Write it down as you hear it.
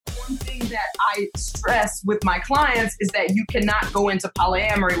that I stress with my clients is that you cannot go into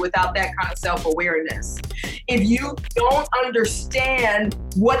polyamory without that kind of self-awareness. If you don't understand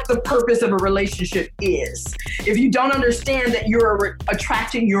what the purpose of a relationship is, if you don't understand that you're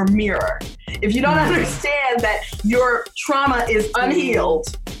attracting your mirror, if you don't understand that your trauma is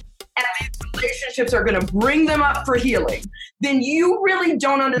unhealed and these relationships are going to bring them up for healing, then you really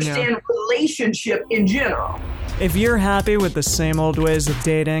don't understand relationship in general. If you're happy with the same old ways of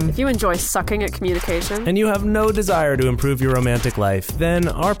dating, if you enjoy sucking at communication, and you have no desire to improve your romantic life, then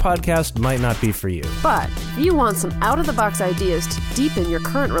our podcast might not be for you. But if you want some out-of-the-box ideas to deepen your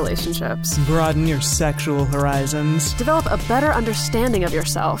current relationships, broaden your sexual horizons, develop a better understanding of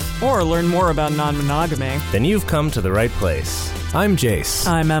yourself, or learn more about non-monogamy, then you've come to the right place. I'm Jace.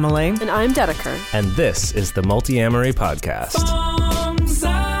 I'm Emily. And I'm Dedeker. And this is the Multi-Amory Podcast.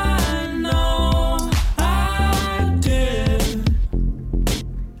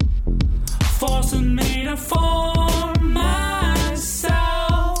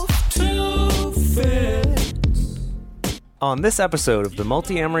 On this episode of the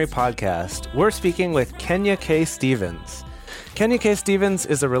Multi-Amory Podcast, we're speaking with Kenya K. Stevens. Kenya K. Stevens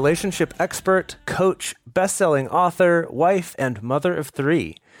is a relationship expert, coach, best-selling author, wife, and mother of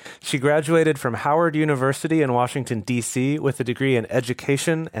three. She graduated from Howard University in Washington, D.C. with a degree in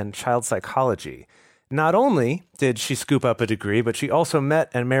education and child psychology. Not only did she scoop up a degree, but she also met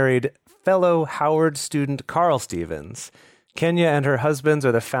and married fellow Howard student Carl Stevens. Kenya and her husbands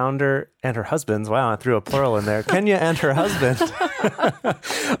are the founder, and her husbands, wow, I threw a plural in there. Kenya and her husband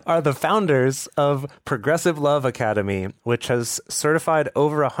are the founders of Progressive Love Academy, which has certified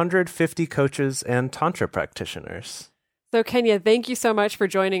over 150 coaches and Tantra practitioners. So Kenya, thank you so much for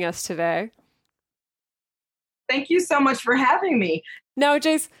joining us today. Thank you so much for having me. Now,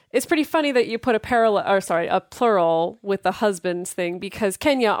 Jace, it's pretty funny that you put a plural with the husbands thing, because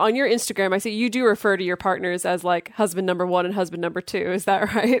Kenya, on your Instagram, I see you do refer to your partners as like husband number one and husband number two. Is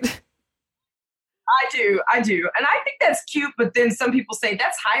that right? I do. And I think that's cute, but then some people say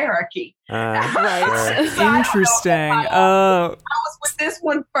that's hierarchy. Right. So interesting. I was with this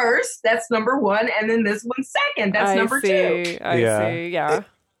one first, that's number one, and then this one second, that's number two. I see, yeah.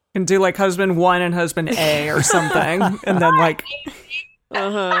 Can do like husband one and husband A or something, and then like...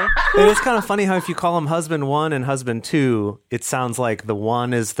 It is kind of funny how if you call them husband one and husband two, it sounds like the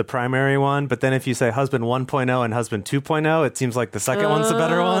one is the primary one, but then if you say husband 1.0 and husband 2.0, it seems like the second one's the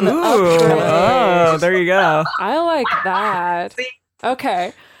better one. Ooh, oh, there you go. I like that.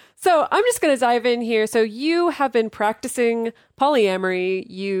 Okay. So I'm just going to dive in here. So you have been practicing polyamory,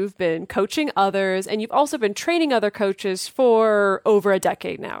 you've been coaching others, and you've also been training other coaches for over a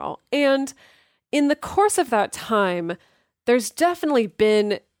decade now. And in the course of that time, there's definitely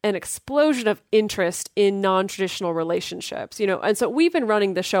been an explosion of interest in non-traditional relationships, and so we've been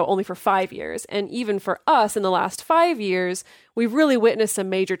running the show only for 5 years. And even for us in the last 5 years, we've really witnessed some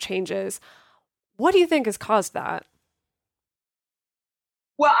major changes. What do you think has caused that?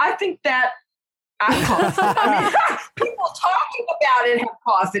 Well, I think that I caused it. I mean, people talking about it have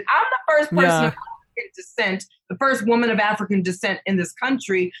caused it. I'm the first person of African descent, the first woman of African descent in this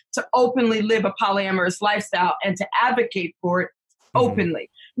country to openly live a polyamorous lifestyle and to advocate for it openly.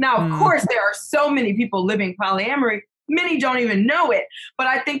 Now, of course, there are so many people living polyamory. Many don't even know it. But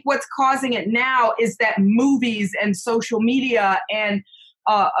I think what's causing it now is that movies and social media and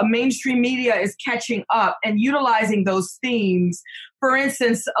mainstream media is catching up and utilizing those themes. For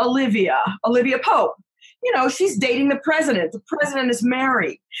instance, Olivia Pope, she's dating the president. The president is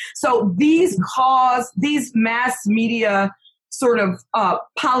married. So these mass media sort of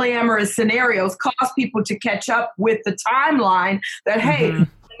polyamorous scenarios cause people to catch up with the timeline that, hey,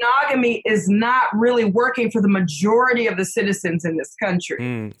 monogamy is not really working for the majority of the citizens in this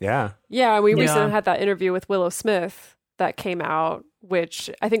country. Yeah, we recently had that interview with Willow Smith that came out,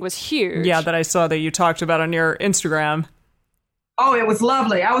 which I think was huge. Yeah, that I saw that you talked about on your Instagram. Oh, it was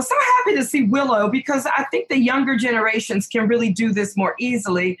lovely. I was so happy to see Willow because I think the younger generations can really do this more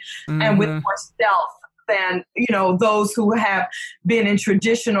easily and with more stealth than, those who have been in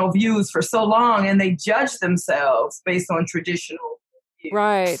traditional views for so long and they judge themselves based on traditional views.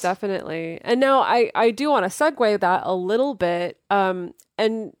 Right, definitely. And now I do want to segue that a little bit and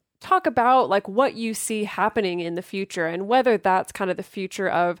talk about like what you see happening in the future and whether that's kind of the future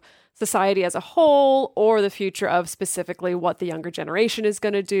of society as a whole or the future of specifically what the younger generation is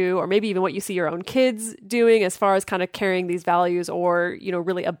going to do, or maybe even what you see your own kids doing as far as kind of carrying these values or,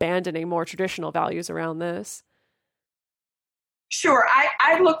 really abandoning more traditional values around this. Sure.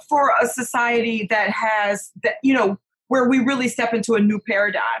 I look for a society that has that, where we really step into a new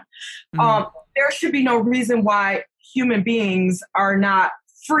paradigm. There should be no reason why human beings are not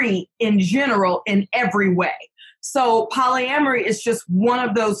free in general in every way. So polyamory is just one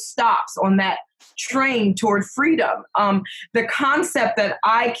of those stops on that train toward freedom. The concept that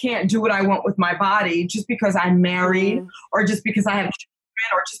I can't do what I want with my body just because I'm married or just because I have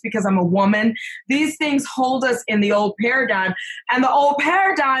children or just because I'm a woman, these things hold us in the old paradigm. And the old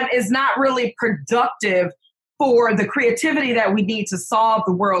paradigm is not really productive for the creativity that we need to solve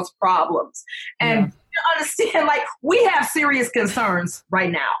the world's problems. And understand, like, we have serious concerns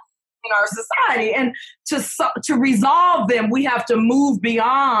right now in our society, and to resolve them, we have to move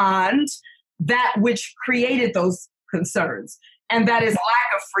beyond that which created those concerns, and that is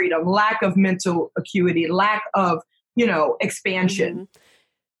lack of freedom, lack of mental acuity, lack of expansion.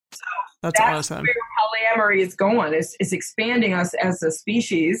 So that's awesome. Where polyamory is going. Is expanding us as a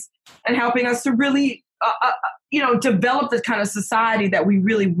species and helping us to really develop the kind of society that we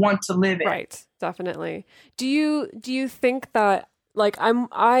really want to live in. Right. Definitely. Do you think that, like,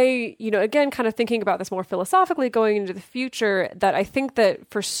 again, kind of thinking about this more philosophically going into the future, that I think that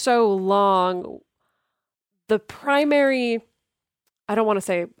for so long, the primary, I don't want to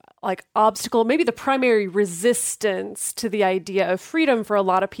say like obstacle, maybe the primary resistance to the idea of freedom for a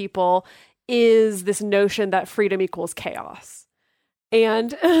lot of people is this notion that freedom equals chaos.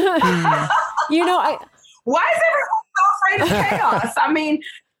 And, why is everyone so afraid of chaos? I mean,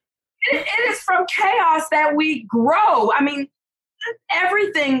 it is from chaos that we grow. I mean,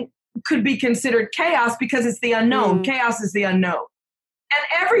 everything could be considered chaos because it's the unknown. Chaos is the unknown.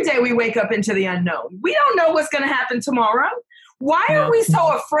 And every day we wake up into the unknown. We don't know what's going to happen tomorrow. Why are we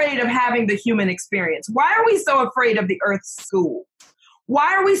so afraid of having the human experience? Why are we so afraid of the Earth's school?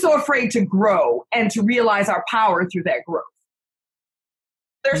 Why are we so afraid to grow and to realize our power through that growth?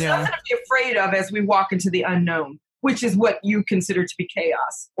 There's nothing to be afraid of as we walk into the unknown, which is what you consider to be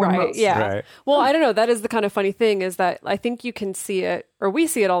chaos. Right. Yeah. Right. Well, I don't know. That is the kind of funny thing, is that I think you can see it, or we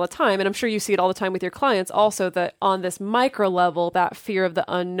see it all the time, and I'm sure you see it all the time with your clients also, that on this micro level, that fear of the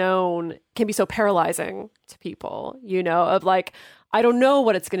unknown can be so paralyzing to people, of like, I don't know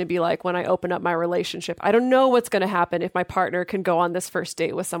what it's going to be like when I open up my relationship. I don't know what's going to happen if my partner can go on this first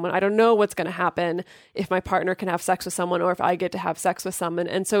date with someone. I don't know what's going to happen if my partner can have sex with someone, or if I get to have sex with someone.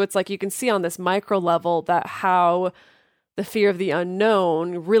 And so it's like you can see on this micro level that how the fear of the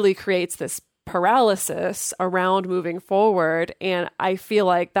unknown really creates this paralysis around moving forward. And I feel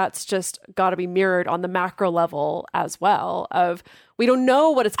like that's just got to be mirrored on the macro level as well, of we don't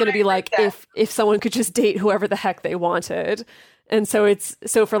know what it's going to be like if someone could just date whoever the heck they wanted. And so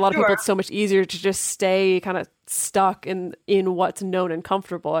for a lot of people, it's so much easier to just stay kind of stuck in what's known and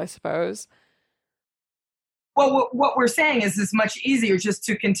comfortable, I suppose. Well, what we're saying is it's much easier just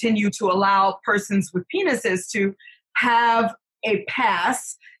to continue to allow persons with penises to have a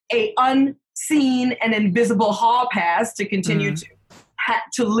pass, a unseen and invisible hall pass, to continue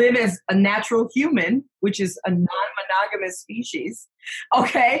to live as a natural human, which is a non-monogamous species,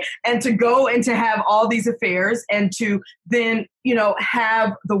 okay? And to go and to have all these affairs, and to then,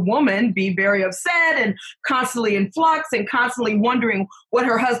 have the woman be very upset and constantly in flux and constantly wondering what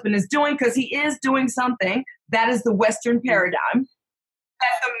her husband is doing, because he is doing something. That is the Western paradigm.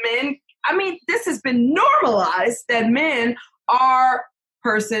 That the men, this has been normalized, that men are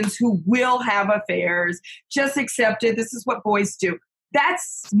persons who will have affairs, just accept it. This is what boys do.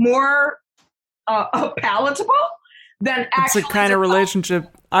 That's more palatable than actually. It's the kind of relationship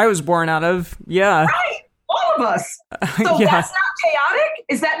I was born out of. Yeah. Right. All of us. So that's not chaotic.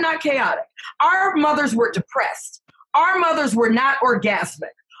 Is that not chaotic? Our mothers were depressed. Our mothers were not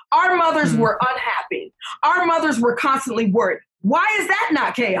orgasmic. Our mothers were unhappy. Our mothers were constantly worried. Why is that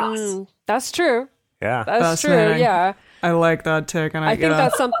not chaos? That's true. Yeah. That's true. Yeah. I like that take. And I think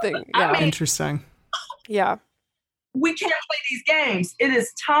that's something. Yeah. Interesting. Yeah. We can't play these games. It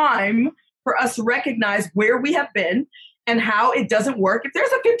is time for us to recognize where we have been and how it doesn't work. If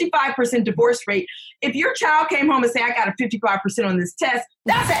there's a 55% divorce rate, if your child came home and say, I got a 55% on this test,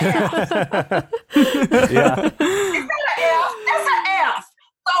 that's an F. Yeah. Is that an F? That's an F.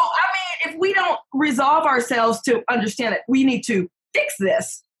 So, if we don't resolve ourselves to understand that we need to fix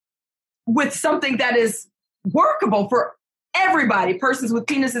this with something that is workable for everybody, persons with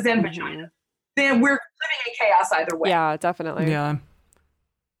penises and vagina, then we're living in chaos either way. Yeah, definitely. Yeah.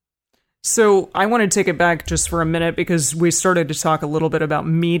 So I want to take it back just for a minute, because we started to talk a little bit about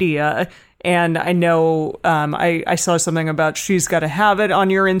media, and I know I saw something about She's Gotta Have It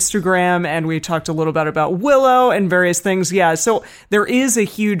on your Instagram, and we talked a little bit about Willow and various things. Yeah, so there is a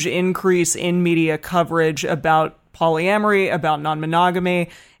huge increase in media coverage about polyamory, about non-monogamy.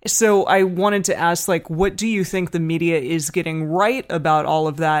 So I wanted to ask, what do you think the media is getting right about all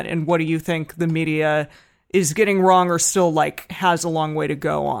of that? And what do you think the media is getting wrong or still like has a long way to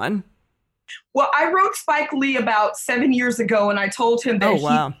go on? Well, I wrote Spike Lee about 7 years ago, and I told him that he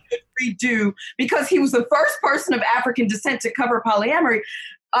should redo, because he was the first person of African descent to cover polyamory.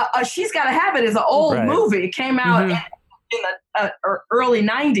 She's Gotta Have It is an old movie. It came out in the early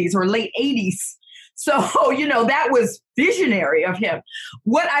 90s or late 80s. So, you know, that was visionary of him.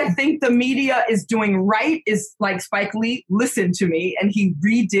 What I think the media is doing right is, like Spike Lee listened to me and he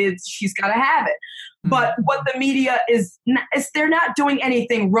redid She's Gotta Have It. But what the media is they're not doing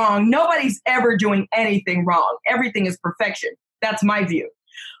anything wrong. Nobody's ever doing anything wrong. Everything is perfection. That's my view.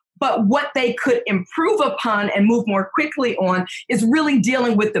 But what they could improve upon and move more quickly on is really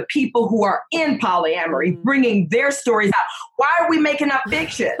dealing with the people who are in polyamory, bringing their stories out. Why are we making up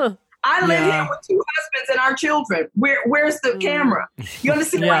fiction? I live here with 2 husbands and our children. Where's the camera? You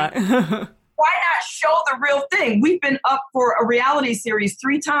understand? Why not show the real thing? We've been up for a reality series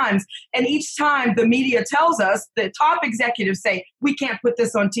 3 times, and each time the media tells us, the top executives say, we can't put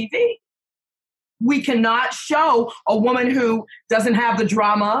this on TV. We cannot show a woman who doesn't have the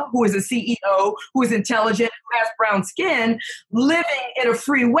drama, who is a CEO, who is intelligent, who has brown skin, living in a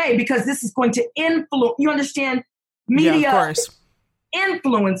free way, because this is going to influence, you understand, media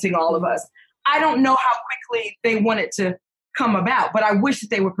influencing all of us. I don't know how quickly they want it to come about, but I wish that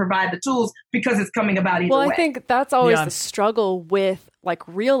they would provide the tools, because it's coming about either way. Well, I think that's always the struggle with like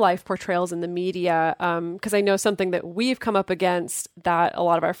real life portrayals in the media. Because I know something that we've come up against, that a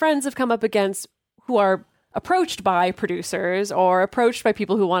lot of our friends have come up against, who are approached by producers or approached by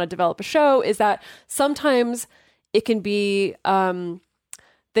people who want to develop a show, is that sometimes it can be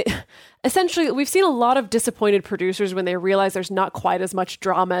essentially, we've seen a lot of disappointed producers when they realize there's not quite as much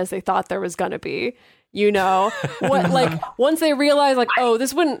drama as they thought there was going to be. You know, what, like once they realize like, oh,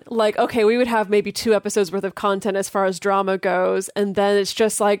 this wouldn't, like, okay, we would have maybe 2 episodes worth of content as far as drama goes. And then it's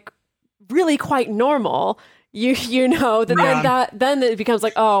just like really quite normal. You know, then it becomes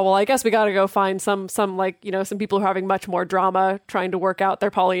like, oh, well, I guess we got to go find some like, you know, some people who are having much more drama trying to work out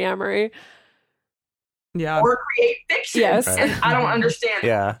their polyamory. Yeah. Or create fiction. Yes. And I don't understand.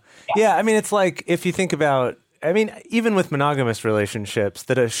 Yeah. I mean, it's like, if you think about, I mean, even with monogamous relationships,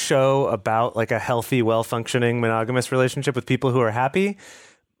 that a show about like a healthy, well-functioning monogamous relationship with people who are happy,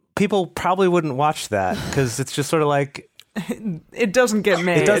 people probably wouldn't watch that, because it's just sort of like, it doesn't get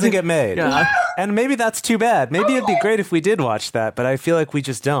made. It doesn't get made. Yeah. And maybe that's too bad. Maybe it'd be great if we did watch that, but I feel like we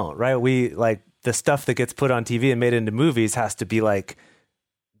just don't, right? We like the stuff that gets put on TV and made into movies has to be like,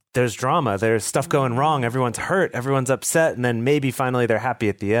 there's drama, there's stuff going wrong, everyone's hurt, everyone's upset, and then maybe finally they're happy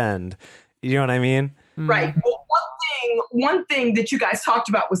at the end. You know what I mean? Right. Well, one thing that you guys talked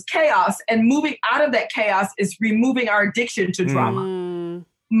about was chaos, and moving out of that chaos is removing our addiction to drama.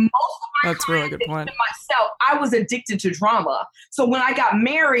 Most of my That's a really good point. Myself, I was addicted to drama. So when I got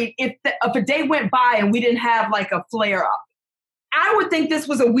married, if a day went by and we didn't have like a flare up, I would think this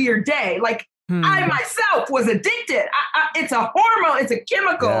was a weird day. Like I myself was addicted. It's a hormone, it's a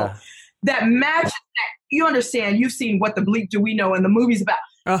chemical that matches that. You understand, you've seen What the Bleep Do We Know in the movies about.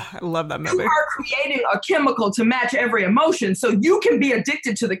 Oh, I love that movie. You are creating a chemical to match every emotion. So you can be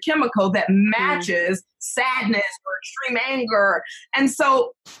addicted to the chemical that matches sadness or extreme anger. And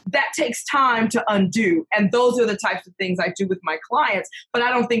so that takes time to undo. And those are the types of things I do with my clients. But I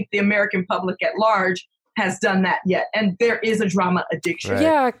don't think the American public at large has done that yet. And there is a drama addiction.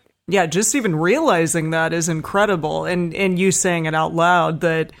 Right. Yeah, just even realizing that is incredible. And you saying it out loud,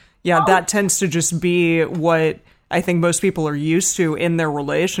 that, that tends to just be what I think most people are used to in their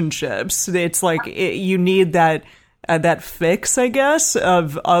relationships. It's like you need that fix, I guess,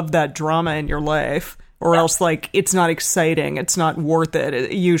 of that drama in your life, or else like it's not exciting, it's not worth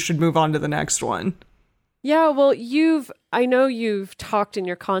it. You should move on to the next one. Yeah, well, I know you've talked in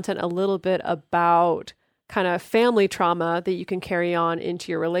your content a little bit about kind of family trauma that you can carry on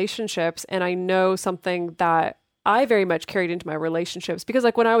into your relationships, and I know something that I very much carried into my relationships, because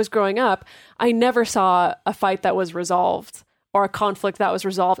like when I was growing up, I never saw a fight that was resolved or a conflict that was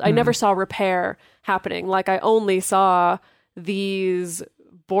resolved. I never saw repair happening. Like I only saw these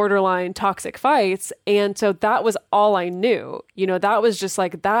borderline toxic fights. And so that was all I knew. You know, that was just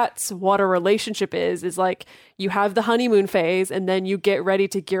like, that's what a relationship is like you have the honeymoon phase and then you get ready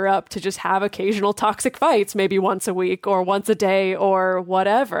to gear up to just have occasional toxic fights, maybe once a week or once a day or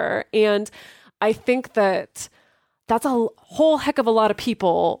whatever. And I think that that's a whole heck of a lot of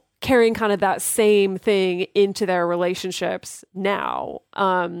people carrying kind of that same thing into their relationships now.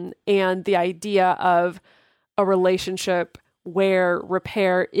 And the idea of a relationship where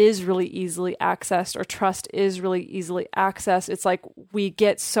repair is really easily accessed or trust is really easily accessed. It's like we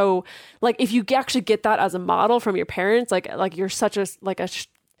get so, like if you actually get that as a model from your parents, like you're such a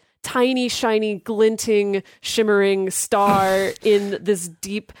tiny, shiny, glinting, shimmering star in this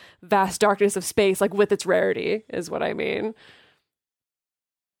deep, vast darkness of space, like with its rarity, is what I mean.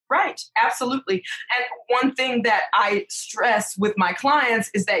 Right. Absolutely. And one thing that I stress with my clients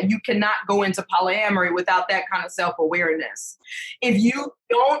is that you cannot go into polyamory without that kind of self-awareness. If you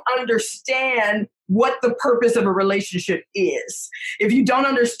don't understand what the purpose of a relationship is, if you don't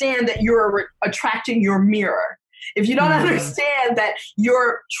understand that you're attracting your mirror, if you don't understand that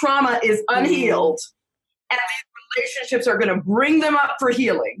your trauma is unhealed and these relationships are going to bring them up for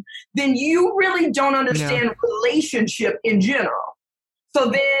healing, then you really don't understand relationship in general. So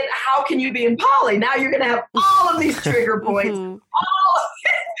then how can you be in poly? Now you're going to have all of these trigger points. All of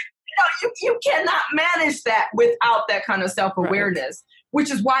it. You cannot manage that without that kind of self-awareness, which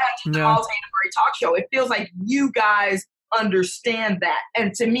is why I do the Multi-Amory Talk Show. It feels like you guys understand that.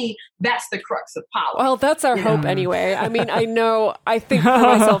 And to me, that's the crux of poly. Well, that's our hope anyway. I mean, I think for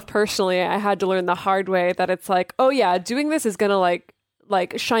myself personally, I had to learn the hard way that it's like, oh yeah, doing this is going to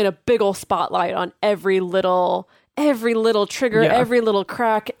like shine a big old spotlight on every little trigger, every little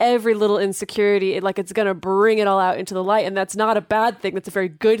crack, every little insecurity. It's going to bring it all out into the light. And that's not a bad thing. That's a very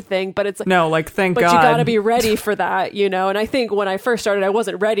good thing. But it's thank God. But you got to be ready for that, And I think when I first started, I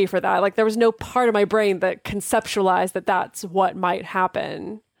wasn't ready for that. Like there was no part of my brain that conceptualized that that's what might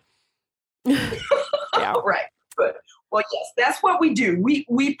happen. Right. Good. Well, yes, that's what we do.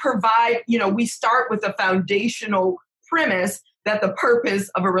 We provide, we start with a foundational premise that the purpose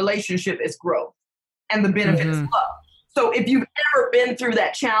of a relationship is growth. And the benefit is love. So if you've ever been through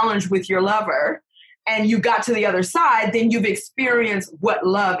that challenge with your lover and you got to the other side, then you've experienced what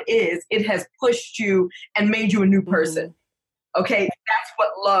love is. It has pushed you and made you a new person. Okay, that's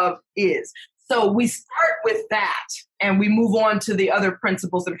what love is. So we start with that and we move on to the other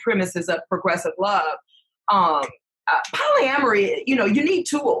principles and premises of progressive love. Polyamory, you need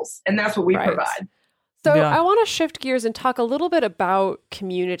tools, and that's what we provide. So I want to shift gears and talk a little bit about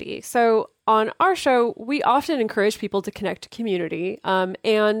community. So on our show, we often encourage people to connect to community.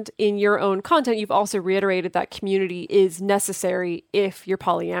 And in your own content, you've also reiterated that community is necessary if you're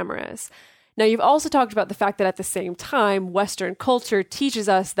polyamorous. Now, you've also talked about the fact that at the same time, Western culture teaches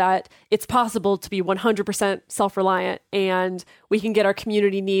us that it's possible to be 100% self-reliant and we can get our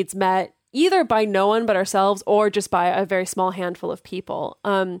community needs met either by no one but ourselves or just by a very small handful of people.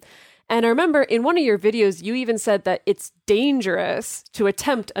 And I remember in one of your videos, you even said that it's dangerous to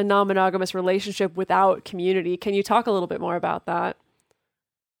attempt a non-monogamous relationship without community. Can you talk a little bit more about that?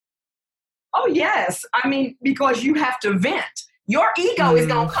 Oh, yes. I mean, because you have to vent. Your ego is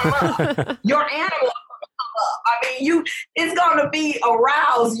going to come up. Your animal is going to come up. I mean, it's going to be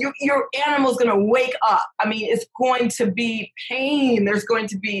aroused. Your animal's going to wake up. I mean, it's going to be pain. There's going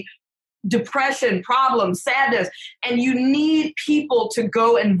to be depression, problems, sadness, and you need people to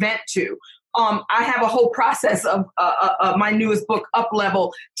go and vent to. I have a whole process of my newest book, Up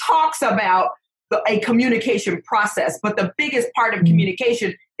Level, talks about a communication process, but the biggest part of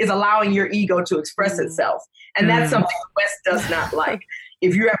communication is allowing your ego to express itself. And that's something the West does not like.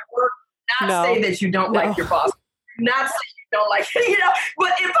 If you're at work, say that you don't like your boss. Not say you don't like,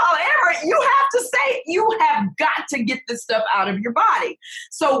 but in polyamory, you have to say, you have got to get this stuff out of your body.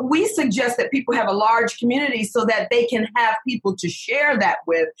 So we suggest that people have a large community so that they can have people to share that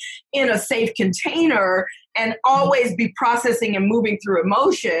with in a safe container and always be processing and moving through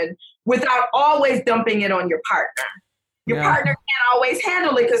emotion without always dumping it on your partner. Your partner can't always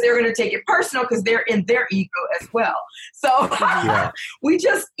handle it because they're going to take it personal because they're in their ego as well. So we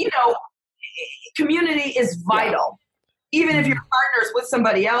just, community is vital. Even if your partner's with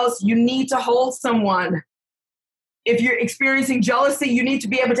somebody else, you need to hold someone. If you're experiencing jealousy, you need to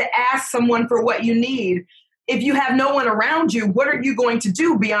be able to ask someone for what you need. If you have no one around you, what are you going to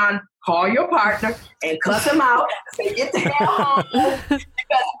do beyond call your partner and cuss him out and say, get the hell home because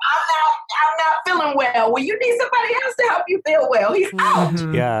I'm not feeling well. Well, you need somebody else to help you feel well. He's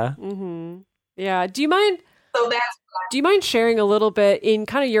out. Yeah. Yeah. Do you mind sharing a little bit in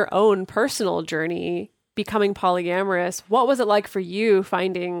kind of your own personal journey becoming polyamorous? What was it like for you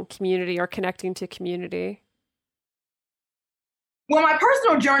finding community or connecting to community? Well, my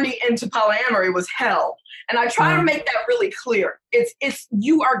personal journey into polyamory was hell. And I try to make that really clear. It's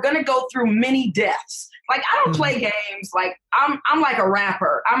you are going to go through many deaths. Like, I don't play games. Like, I'm like a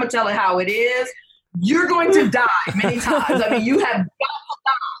rapper. I'm going to tell it how it is. You're going to die many times. I mean, you have got to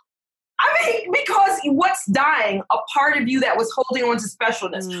die. I mean, because what's dying? A part of you that was holding on to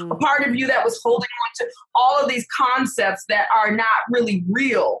specialness, a part of you that was holding on to all of these concepts that are not really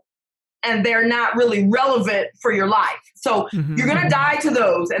real and they're not really relevant for your life. So you're going to die to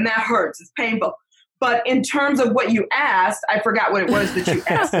those, and that hurts. It's painful. But in terms of what you asked, I forgot what it was that you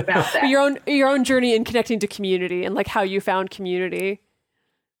asked about that. Your own journey in connecting to community and like how you found community.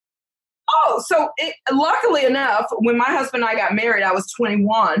 Oh, so luckily enough, when my husband and I got married, I was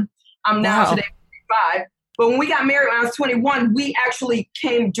 21. I'm now today 45. But when we got married when I was 21, we actually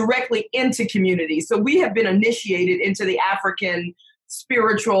came directly into community. So we have been initiated into the African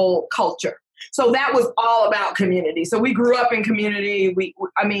spiritual culture. So that was all about community. So we grew up in community.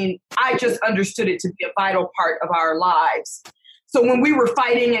 I just understood it to be a vital part of our lives. So when we were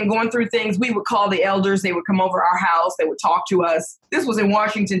fighting and going through things, we would call the elders. They would come over our house. They would talk to us. This was in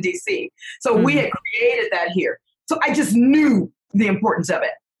Washington, D.C. So we had created that here. So I just knew the importance of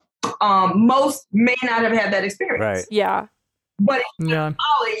it. Most may not have had that experience. Right. Yeah. But in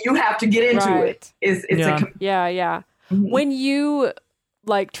Poly, you have to get into it. Yeah. Mm-hmm. When you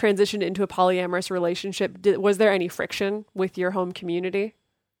like transitioned into a polyamorous relationship, was there any friction with your home community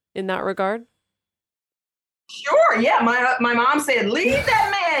in that regard? Sure. Yeah. My mom said, leave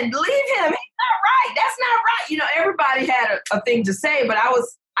that man, leave him. He's not right. That's not right. You know, everybody had a thing to say, but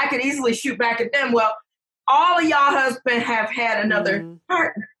I could easily shoot back at them. Well, all of y'all husbands have had another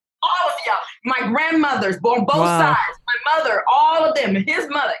partner. All of y'all. My grandmothers on both sides, my mother, all of them, his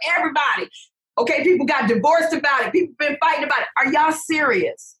mother, everybody. Okay, people got divorced about it. People been fighting about it. Are y'all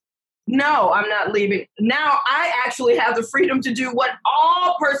serious? No, I'm not leaving. Now I actually have the freedom to do what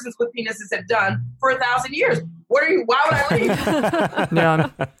all persons with penises have done for 1,000 years. Why would I leave?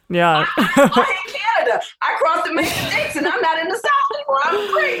 Yeah. I'm in Canada. I crossed the major states and I'm not in the South anymore. I'm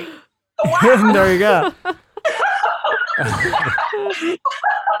free. So why there you go.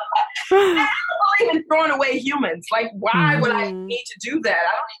 I don't believe in throwing away humans. Like, why would I need to do that?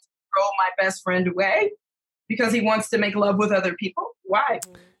 I don't need to throw my best friend away because he wants to make love with other people. Why?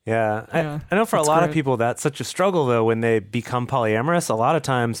 Yeah. I know for a lot of people that's such a struggle, though, when they become polyamorous, a lot of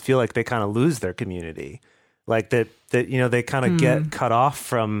times feel like they kind of lose their community. Like that you know, they kind of get cut off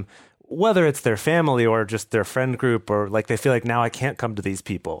from whether it's their family or just their friend group, or like they feel like now I can't come to these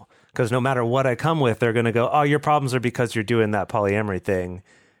people because no matter what I come with, they're going to go, oh, your problems are because you're doing that polyamory thing.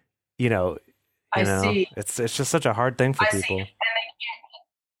 You know, see. It's just such a hard thing for people.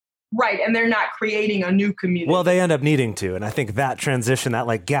 Right, and they're not creating a new community. Well, they end up needing to, and I think that transition, that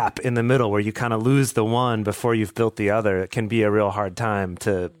like gap in the middle where you kind of lose the one before you've built the other, it can be a real hard time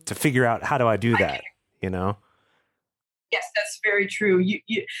to figure out, how do I do that, you know? Yes, that's very true. You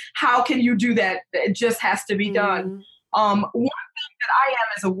how can you do that? It just has to be done. One thing that I am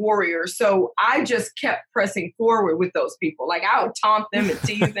is a warrior, so I just kept pressing forward with those people. Like I would taunt them and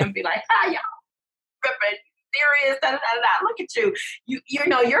tease them, be like, "Hi, y'all, ripping. Serious, look at you. You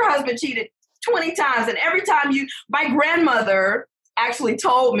know, your husband cheated 20 times. And every time my grandmother actually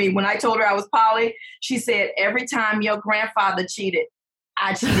told me when I told her I was poly, she said, every time your grandfather cheated,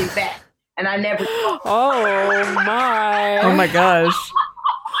 I cheated back. And I never. Oh my gosh.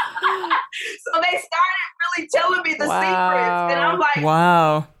 So they started really telling me the secrets. And I'm like,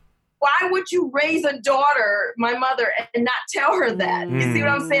 wow. Why would you raise a daughter, my mother, and not tell her that? You see what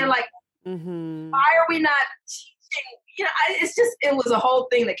I'm saying? Like, why are we not teaching? You know, it was a whole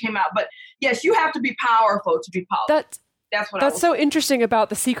thing that came out. But yes, you have to be powerful to be poly. That's so interesting about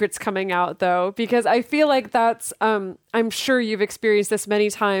the secrets coming out, though, because I feel like that's, I'm sure you've experienced this many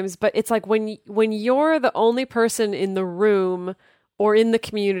times, but it's like when you're the only person in the room or in the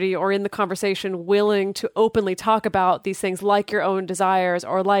community or in the conversation willing to openly talk about these things, like your own desires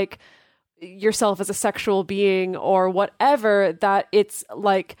or like yourself as a sexual being or whatever, that it's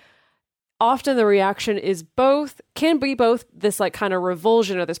like, often the reaction can be both this like kind of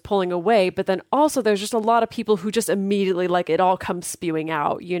revulsion or this pulling away, but then also there's just a lot of people who just immediately like it all comes spewing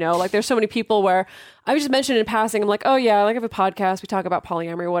out, you know, like there's so many people where I just mentioned in passing, I'm like, oh yeah, like I have a podcast, we talk about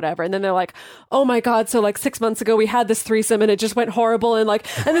polyamory or whatever. And then they're like, oh my God, so like 6 months ago we had this threesome and it just went horrible. And like,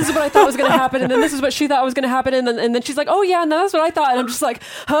 and this is what I thought was going to happen. And then this is what she thought was going to happen. And then she's like, oh yeah, and that's what I thought. And I'm just like,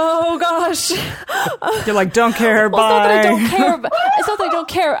 oh gosh. You're like, don't care, well, bye. It's not that I don't care. But it's not that I don't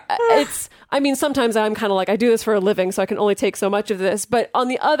care. I mean, sometimes I'm kind of like, I do this for a living, so I can only take so much of this. But on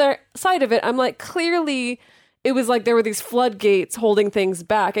the other side of it, I'm like, clearly it was like there were these floodgates holding things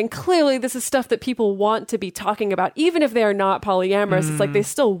back. And clearly this is stuff that people want to be talking about, even if they are not polyamorous. It's like they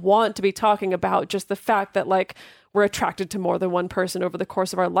still want to be talking about just the fact that like we're attracted to more than one person over the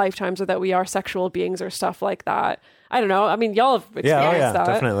course of our lifetimes, or that we are sexual beings or stuff like that. I don't know. I mean, y'all have experienced that.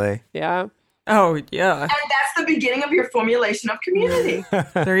 Definitely. Yeah. Oh, yeah. And that's the beginning of your formulation of community.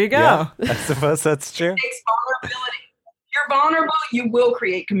 There you go. Yeah, I suppose that's true. It takes vulnerability. If you're vulnerable, you will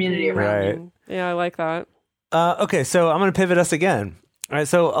create community around you. Yeah, I like that. Okay, so I'm going to pivot us again. All right,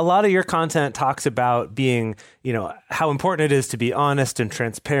 so a lot of your content talks about being, how important it is to be honest and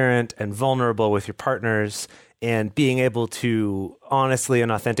transparent and vulnerable with your partners and being able to honestly and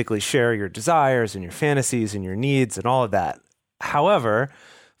authentically share your desires and your fantasies and your needs and all of that. However,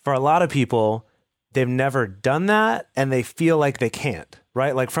 for a lot of people, they've never done that and they feel like they can't,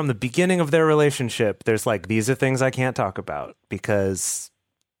 right? Like from the beginning of their relationship, there's like, these are things I can't talk about because,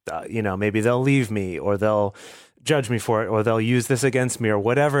 maybe they'll leave me or they'll judge me for it or they'll use this against me or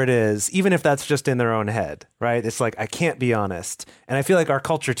whatever it is, even if that's just in their own head, right? It's like, I can't be honest. And I feel like our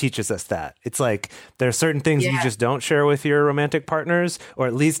culture teaches us that. It's like, there are certain things you just don't share with your romantic partners, or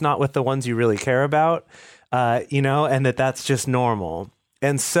at least not with the ones you really care about, and that's just normal.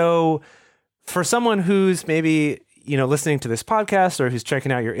 And so for someone who's maybe, listening to this podcast or who's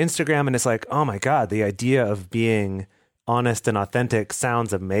checking out your Instagram and it's like, oh my God, the idea of being honest and authentic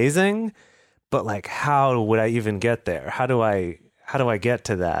sounds amazing. But like, how would I even get there? How do I get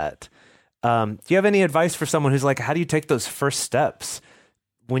to that? Do you have any advice for someone who's like, how do you take those first steps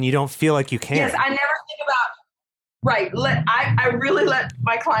when you don't feel like you can? Yes, I never think about, I really let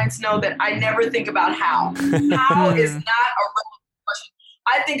my clients know that I never think about how. How is not a relevant question.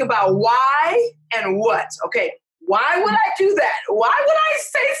 I think about why and what. Okay, why would I do that? Why would I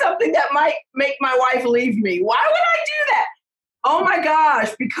say something that might make my wife leave me? Why would I do that? Oh my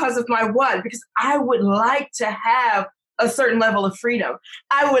gosh, because of my what? Because I would like to have a certain level of freedom.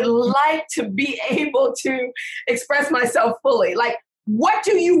 I would like to be able to express myself fully. Like, what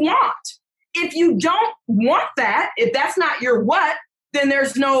do you want? If you don't want that, if that's not your what, then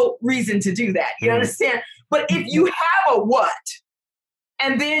there's no reason to do that. You understand? But if you have a what,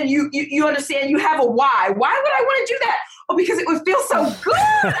 and then you understand you have a why would I want to do that? Oh, because it would feel so good.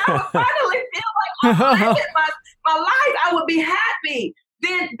 I would finally feel like I'm living my life. I would be happy.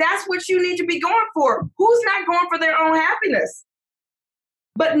 Then that's what you need to be going for. Who's not going for their own happiness?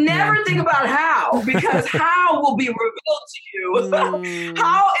 But never think about how, because how will be revealed to you.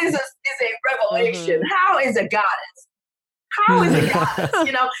 How is a revelation. How is a goddess. How is a goddess?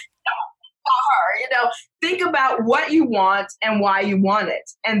 Her, think about what you want and why you want it.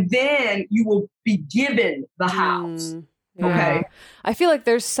 And then you will be given the house. Yeah. Okay. I feel like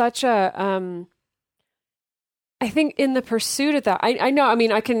there's such a, I think in the pursuit of that, I know,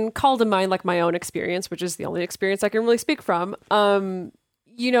 I can call to mind like my own experience, which is the only experience I can really speak from.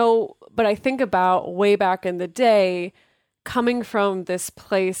 But I think about way back in the day, coming from this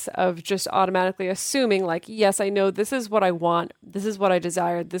place of just automatically assuming like, yes, I know this is what I want. This is what I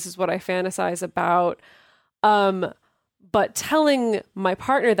desire. This is what I fantasize about. But telling my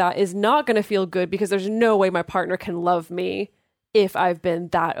partner that is not going to feel good because there's no way my partner can love me if I've been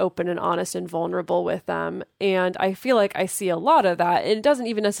that open and honest and vulnerable with them. And I feel like I see a lot of that. And it doesn't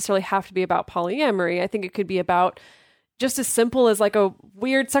even necessarily have to be about polyamory. I think it could be about just as simple as like a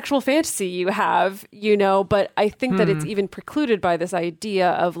weird sexual fantasy you have, but I think that it's even precluded by this idea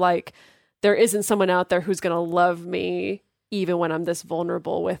of like, there isn't someone out there who's going to love me even when I'm this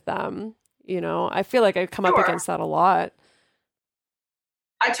vulnerable with them. I feel like I come up against that a lot.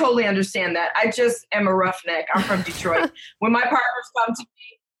 I totally understand that. I just am a roughneck. I'm from Detroit. When my partners come to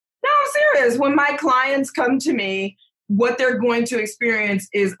me, no, I'm serious. When my clients come to me, what they're going to experience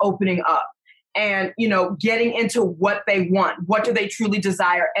is opening up. And, getting into what they want. What do they truly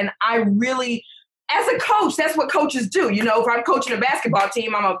desire? And I really, as a coach, that's what coaches do. If I'm coaching a basketball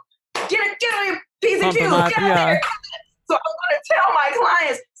team, I'm get on your P's and Q's, get up there. So I'm going to tell my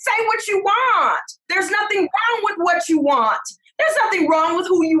clients, say what you want. There's nothing wrong with what you want. There's nothing wrong with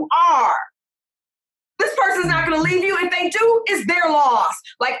who you are. This person's not going to leave you. If they do, it's their loss.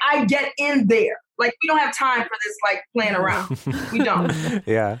 Like, I get in there. Like, we don't have time for this, like, playing around. We don't.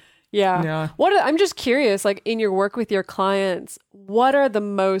 Yeah. I'm just curious, like in your work with your clients, what are the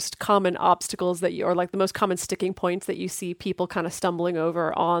most common obstacles that or like the most common sticking points that you see people kind of stumbling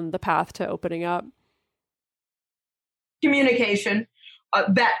over on the path to opening up? Communication.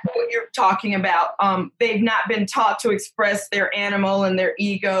 That what you're talking about. They've not been taught to express their animal and their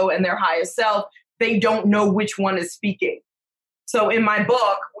ego and their highest self. They don't know which one is speaking. So in my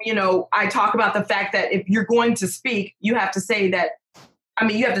book, I talk about the fact that if you're going to speak, you have to say that.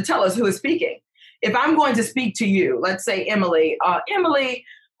 You have to tell us who is speaking. If I'm going to speak to you, let's say Emily, Emily,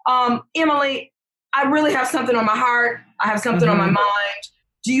 I really have something on my heart. I have something on my mind.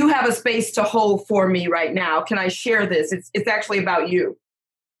 Do you have a space to hold for me right now? Can I share this? It's actually about you.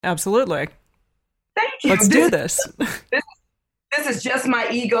 Absolutely. Thank you. Let's do this. This is just my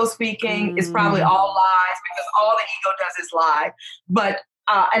ego speaking. It's probably all lies because all the ego does is lie. But,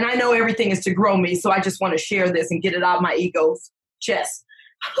 and I know everything is to grow me. So I just want to share this and get it out of my ego's chest.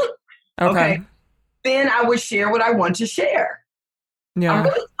 Okay. Then I would share what I want to share. Yeah. I'm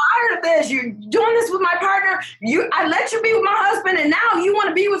really tired of this. You're doing this with my partner. I let you be with my husband, and now you want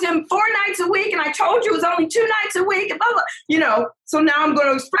to be with him 4 nights a week, and I told you it was only 2 nights a week, and blah, blah. So now I'm going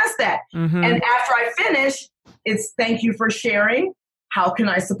to express that. Mm-hmm. And after I finish, it's thank you for sharing. How can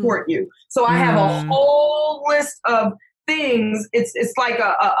I support you? So I have a whole list of things. It's like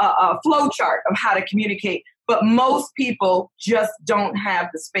a flow chart of how to communicate, but most people just don't have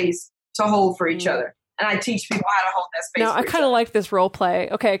the space to hold for each other. And I teach people how to hold that space. Now, I kind of like this role play.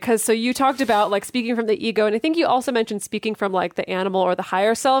 Okay, because so you talked about like speaking from the ego, and I think you also mentioned speaking from like the animal or the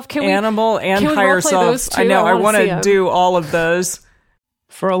higher self. Animal and higher self. I know. I want to do all of those.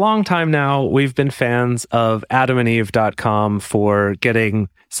 For a long time now, we've been fans of AdamandEve.com for getting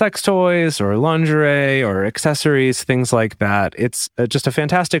sex toys or lingerie or accessories, things like that. It's just a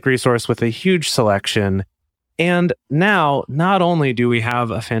fantastic resource with a huge selection. And now, not only do we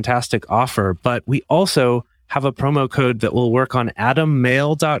have a fantastic offer, but we also have a promo code that will work on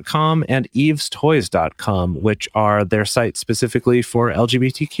AdamMale.com and EvesToys.com, which are their sites specifically for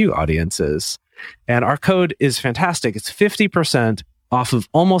LGBTQ audiences. And our code is fantastic. It's 50% off of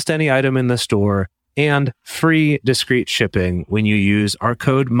almost any item in the store and free discreet shipping when you use our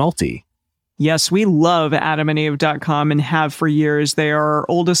code MULTI. Yes, we love AdamandEve.com and have for years. They are our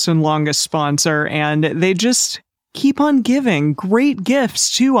oldest and longest sponsor, and they just keep on giving great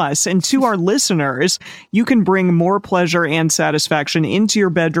gifts to us and to our listeners. You can bring more pleasure and satisfaction into your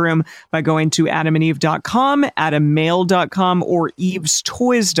bedroom by going to AdamandEve.com, AdamMale.com, or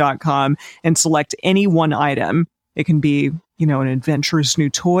EvesToys.com and select any one item. It can be, an adventurous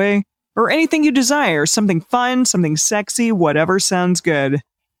new toy or anything you desire, something fun, something sexy, whatever sounds good.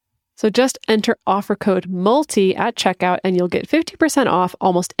 So just enter offer code MULTI at checkout and you'll get 50% off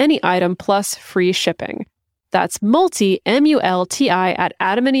almost any item plus free shipping. That's MULTI, M-U-L-T-I, at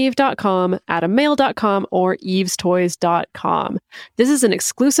AdamandEve.com, AdamMale.com, or EvesToys.com. This is an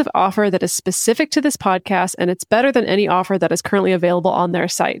exclusive offer that is specific to this podcast, and it's better than any offer that is currently available on their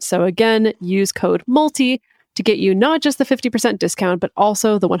site. So again, use code MULTI to get you not just the 50% discount, but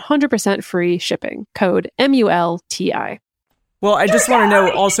also the 100% free shipping. Code MULTI. Well, I just want to know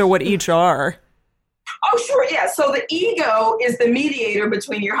also what each are. Oh, sure. Yeah. So the ego is the mediator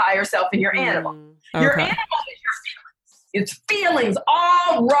between your higher self and your animal. Okay. Your animal is your feelings. It's feelings.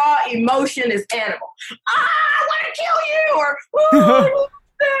 All raw emotion is animal. I want to kill you, or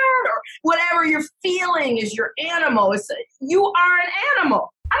or whatever you're feeling is your animal. You are an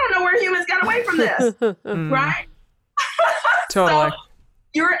animal. I don't know where humans got away from this, right? Totally. So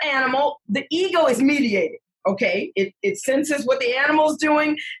you're an animal. The ego is mediated. Okay, it senses what the animal's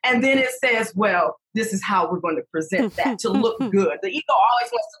doing, and then it says, well, this is how we're going to present that to look good. The ego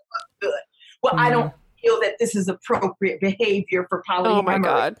always wants to look good. Well, I don't feel that this is appropriate behavior for polyamory. Oh, my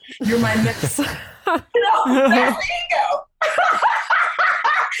God. You're my next... that's the ego.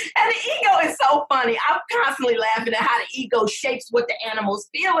 And the ego is so funny. I'm constantly laughing at how the ego shapes what the animal's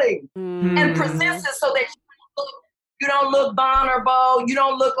feeling and presents it so that you don't look vulnerable. You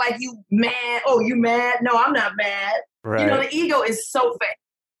don't look like you mad. Oh, you mad? No, I'm not mad. Right. The ego is so fake.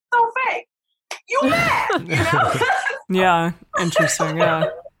 So fake. You mad, Yeah, interesting, yeah.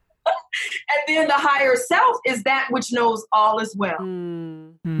 And then the higher self is that which knows all is well.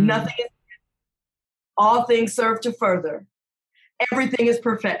 Nothing is... All things serve to further. Everything is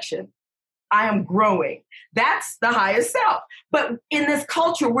perfection. I am growing. That's the highest self. But in this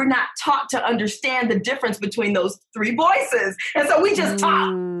culture, we're not taught to understand the difference between those 3 voices. And so we just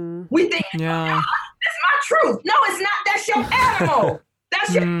talk. We think, that's my truth. No, it's not. That's your animal.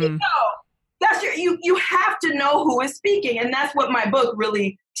 That's your ego. That's you have to know who is speaking. And that's what my book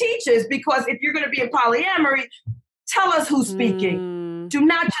really teaches, because if you're going to be in polyamory, tell us who's speaking. Do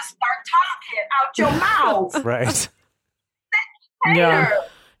not just start talking out your mouth. Right. Yeah.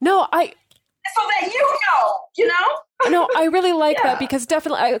 No, so that you know. No, I really like that, because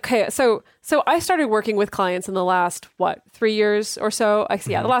definitely, okay, so I started working with clients in the last, 3 years or so?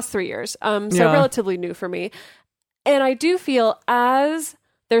 The last 3 years. So relatively new for me. And I do feel as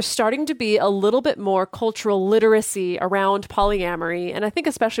there's starting to be a little bit more cultural literacy around polyamory, and I think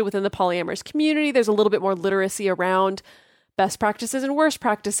especially within the polyamorous community, there's a little bit more literacy around best practices and worst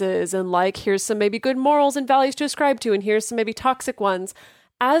practices, and like, here's some maybe good morals and values to ascribe to, and here's some maybe toxic ones.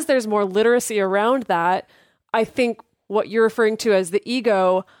 As there's more literacy around that, I think what you're referring to as the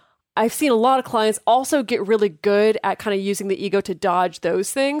ego, I've seen a lot of clients also get really good at kind of using the ego to dodge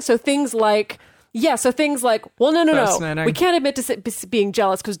those things. So things like, well, no. We can't admit to being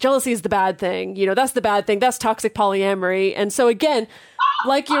jealous because jealousy is the bad thing. That's the bad thing. That's toxic polyamory. And so again,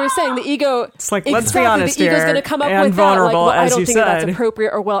 like you were saying, the ego. It's like, let's be honest the ego's here, going to come up and with that, like, vulnerable, well, I as don't you think that's said.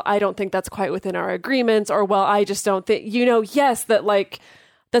 appropriate, or well, I don't think that's quite within our agreements, or well, I just don't think, yes, that like,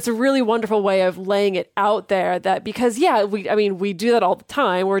 that's a really wonderful way of laying it out there, that because, we do that all the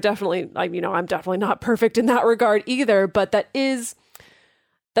time. We're definitely, like, I'm definitely not perfect in that regard either, but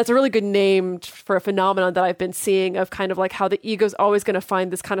that's a really good name for a phenomenon that I've been seeing of kind of like how the ego's always going to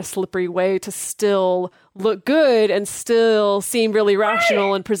find this kind of slippery way to still look good and still seem really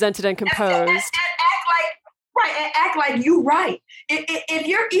rational and presented and composed. And act like you right. If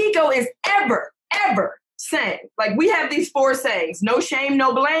your ego is ever saying, like we have these 4 sayings: no shame,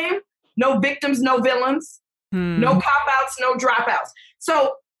 no blame, no victims, no villains, no cop-outs, no dropouts.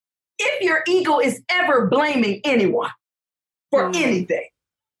 So if your ego is ever blaming anyone for anything,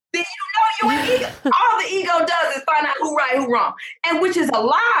 then you ain't ego. All the ego does is find out who right, who wrong, and which is a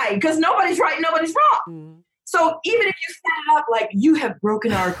lie, because nobody's right, nobody's wrong. So even if you set it up like you have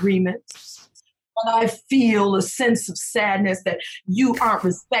broken our agreements, and I feel a sense of sadness that you aren't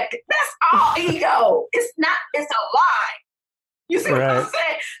respected, that's all ego. It's not. It's a lie. You see what I'm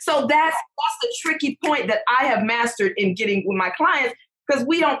saying? So that's the tricky point that I have mastered in getting with my clients, because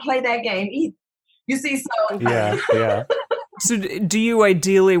we don't play that game either. You see, so yeah. So do you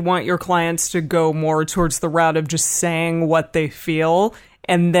ideally want your clients to go more towards the route of just saying what they feel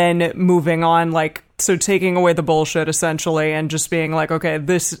and then moving on, like, so taking away the bullshit essentially and just being like, okay,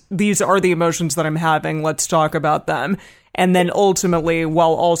 these are the emotions that I'm having, let's talk about them. And then ultimately,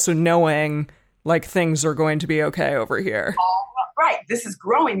 while also knowing like things are going to be okay over here. Right. This is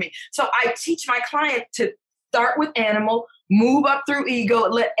growing me. So I teach my client to start with animal, move up through ego,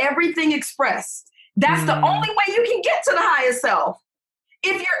 let everything express. That's the only way you can get to the higher self.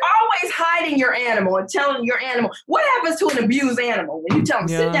 If you're always hiding your animal and telling your animal, what happens to an abused animal when you tell them,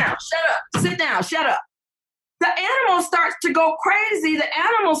 sit down, shut up, sit down, shut up? The animal starts to go crazy. The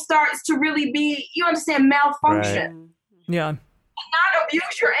animal starts to really be, you understand, malfunction. Right. Yeah. Not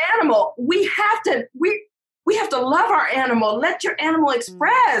abuse your animal. We have to love our animal. Let your animal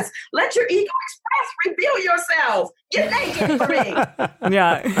express. Let your ego express. Reveal yourself. Get naked for me.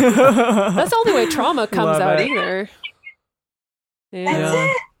 Yeah. That's the only way trauma comes Love out it. either. Yeah. That's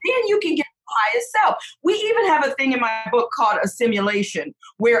it. Then you can get the highest self. We even have a thing in my book called a simulation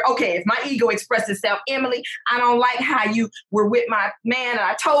where, okay, if my ego expresses itself, Emily, I don't like how you were with my man and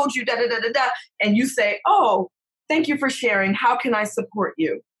I told you da-da-da-da-da. And you say, oh, thank you for sharing. How can I support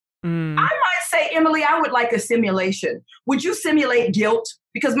you? I might say, Emily, I would like a simulation. Would you simulate guilt?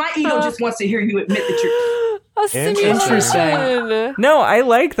 Because my ego just wants to hear you admit the truth. A simulation. Interesting. No, I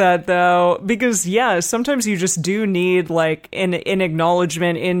like that though, because sometimes you just do need like an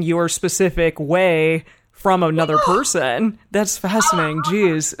acknowledgement in your specific way from another person. That's fascinating.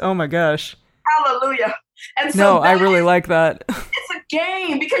 Jeez. Oh my gosh. Hallelujah. And so no, I really like that. It's a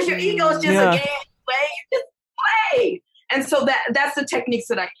game, because your ego is just a game. You just play. And so that's the techniques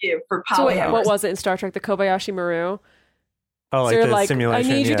that I give for polyamory. So wait, what was it in Star Trek? The Kobayashi Maru? Oh, So like the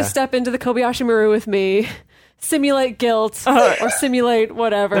simulation. I need you to step into the Kobayashi Maru with me, simulate guilt, or simulate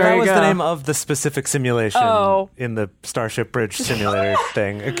whatever. That was the name of the specific simulation in the Starship Bridge simulator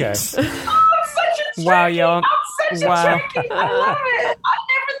thing. Okay. I'm such a tricky. Wow, yo. I'm such a tricky. I love it. I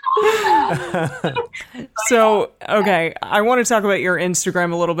never thought of that. So, okay, I want to talk about your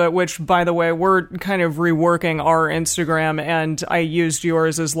Instagram a little bit, which, by the way, we're kind of reworking our Instagram, and I used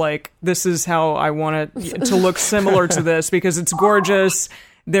yours as like, this is how I want it to look similar to this, because it's gorgeous.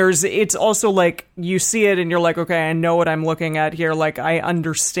 It's also like, you see it and you're like, okay, I know what I'm looking at here. Like, I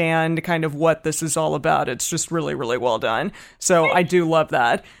understand kind of what this is all about. It's just really, really well done. So I do love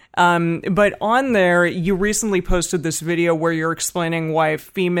that. But on there, you recently posted this video where you're explaining why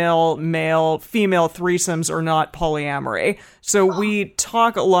female threesomes are not polyamory. So we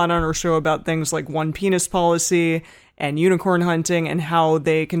talk a lot on our show about things like one penis policy and unicorn hunting, and how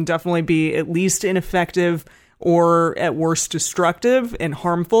they can definitely be at least ineffective or at worst destructive and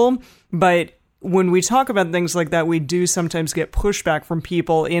harmful. But when we talk about things like that, we do sometimes get pushback from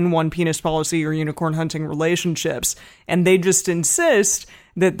people in one penis policy or unicorn hunting relationships, and they just insist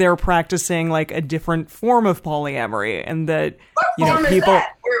that they're practicing like a different form of polyamory, and that people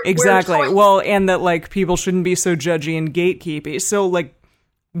exactly well, and that like people shouldn't be so judgy and gatekeepy. So like,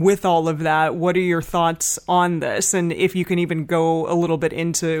 with all of that, what are your thoughts on this? And if you can even go a little bit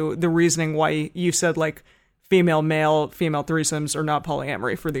into the reasoning why you said like female threesomes are not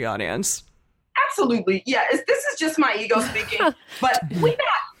polyamory for the audience. Absolutely. Yeah. This is just my ego speaking, but we're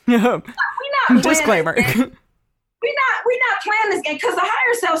not disclaimer. We're not playing this game, because the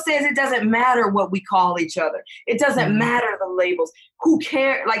higher self says it doesn't matter what we call each other. It doesn't matter the labels. Who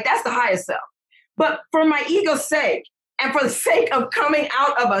cares? Like, that's the higher self. But for my ego's sake, and for the sake of coming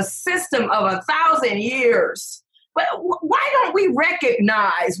out of a system of 1,000 years. But why don't we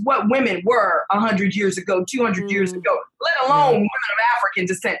recognize what women were 100 years ago, 200 years ago, let alone women of African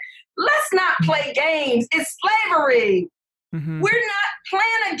descent? Let's not play games. It's slavery. Mm-hmm. We're not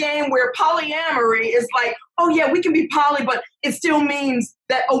playing a game where polyamory is like, oh yeah, we can be poly, but it still means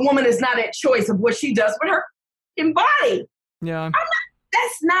that a woman is not at choice of what she does with her body. Yeah.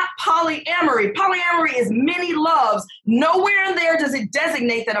 That's not polyamory. Polyamory is many loves. Nowhere in there does it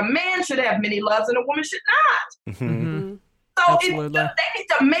designate that a man should have many loves and a woman should not. Mm-hmm. So they need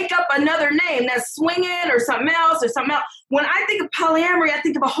to make up another name that's swinging or something else. When I think of polyamory, I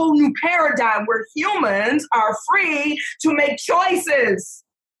think of a whole new paradigm where humans are free to make choices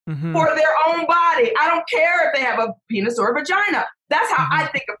for their own body. I don't care if they have a penis or a vagina. That's how I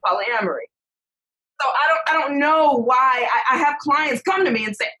think of polyamory. So I don't know why I have clients come to me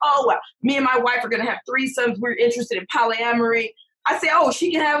and say, oh, well, me and my wife are going to have threesomes. We're interested in polyamory. I say, oh,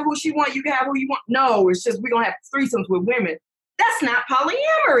 she can have who she wants. You can have who you want. No, it's just we're going to have threesomes with women. That's not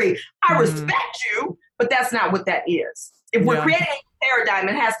polyamory. I respect you, but that's not what that is. If we're creating a paradigm,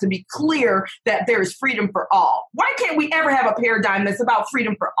 it has to be clear that there is freedom for all. Why can't we ever have a paradigm that's about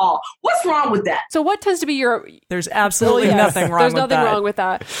freedom for all? What's wrong with that? So what tends to be your... There's absolutely nothing wrong with that. There's nothing wrong with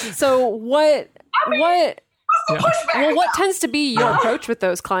that. So what tends to be your approach with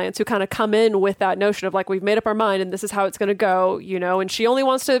those clients who kind of come in with that notion of like, we've made up our mind and this is how it's going to go, and she only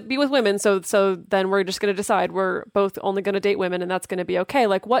wants to be with women. So then we're just going to decide we're both only going to date women and that's going to be okay.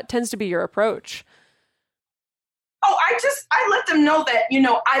 Like, what tends to be your approach? Oh, I let them know that,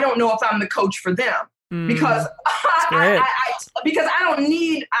 I don't know if I'm the coach for them because because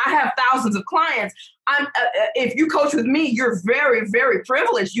I have thousands of clients. If you coach with me, you're very, very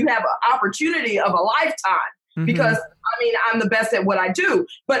privileged. You have an opportunity of a lifetime because I'm the best at what I do.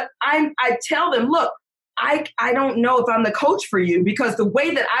 But I tell them, look, I don't know if I'm the coach for you because the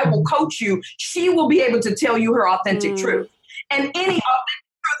way that I will coach you, she will be able to tell you her authentic truth. And any authentic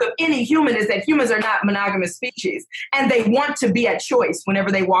truth of any human is that humans are not monogamous species and they want to be at choice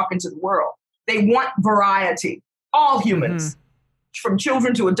whenever they walk into the world. They want variety. All humans, from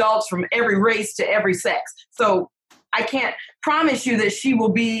children to adults, from every race to every sex. So I can't promise you that she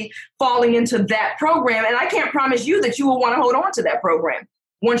will be falling into that program. And I can't promise you that you will want to hold on to that program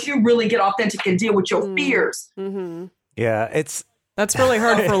once you really get authentic and deal with your fears. Yeah, that's really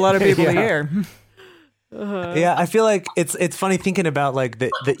hard for a lot of people to hear. Yeah, I feel like it's funny thinking about like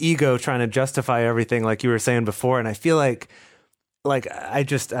the ego trying to justify everything like you were saying before. And I feel like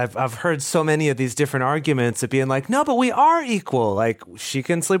I've heard so many of these different arguments of being like, no, but we are equal. Like she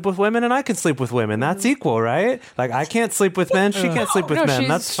can sleep with women and I can sleep with women. That's equal, right? Like I can't sleep with men. She can't sleep with men.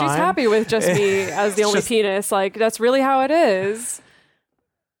 That's fine. She's happy with just me as the only penis. Like that's really how it is.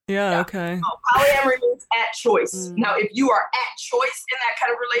 Yeah. Okay. No, polyamory means at choice. Now, if you are at choice in that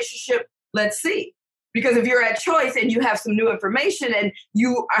kind of relationship, let's see. Because if you're at choice and you have some new information and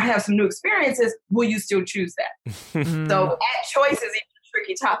you have some new experiences, will you still choose that? So at choice is a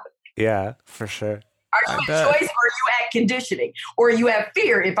tricky topic. Yeah, for sure. Are you at choice or are you at conditioning? Or you have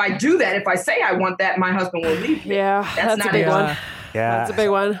fear. If I do that, if I say I want that, my husband will leave me. Yeah, that's not a big one. Yeah. That's a big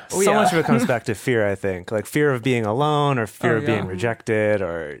one. So much of it comes back to fear, I think. Like fear of being alone or fear of being rejected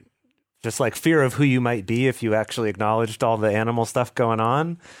or just like fear of who you might be if you actually acknowledged all the animal stuff going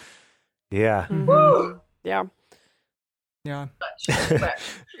on. Yeah. Yeah. Yeah.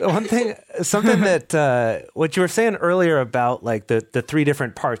 One thing, something that what you were saying earlier about like the three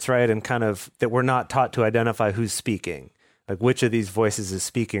different parts, right? And kind of that we're not taught to identify who's speaking, like which of these voices is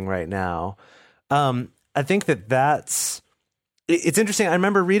speaking right now. I think it's interesting. I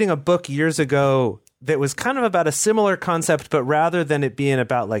remember reading a book years ago that was kind of about a similar concept, but rather than it being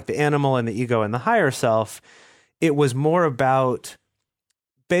about like the animal and the ego and the higher self, it was more about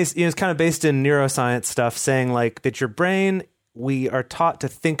it's kind of based in neuroscience stuff, saying like that your brain, we are taught to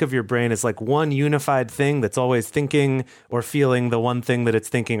think of your brain as like one unified thing that's always thinking or feeling the one thing that it's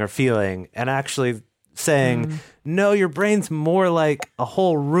thinking or feeling, and actually saying, no, your brain's more like a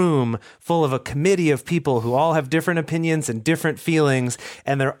whole room full of a committee of people who all have different opinions and different feelings,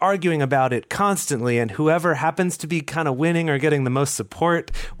 and they're arguing about it constantly, and whoever happens to be kind of winning or getting the most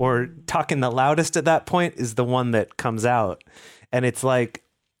support or talking the loudest at that point is the one that comes out. And it's like,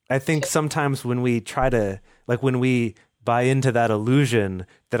 I think sometimes when we try to, like when we buy into that illusion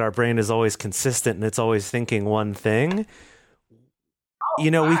that our brain is always consistent and it's always thinking one thing, we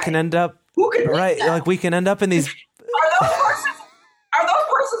can end up, like we can end up in these. Are those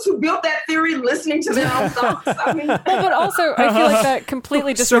persons who built that theory listening to their own thoughts? I mean, but also I feel like that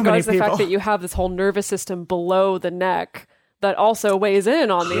completely disregards the fact that you have this whole nervous system below the neck. that also weighs in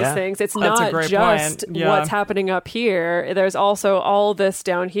on these things. It's not just what's happening up here. There's also all this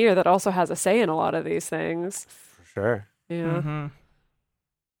down here that also has a say in a lot of these things. For sure. Yeah. Mm-hmm.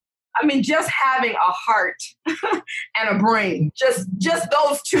 I mean, just having a heart and a brain, just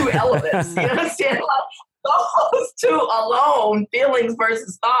those two elements, you understand? Like, those two alone, feelings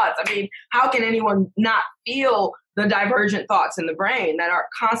versus thoughts. I mean, how can anyone not feel the divergent thoughts in the brain that are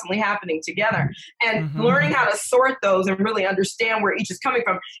constantly happening together? And learning how to sort those and really understand where each is coming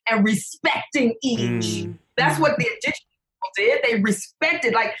from and respecting each. That's what the indigenous people did. They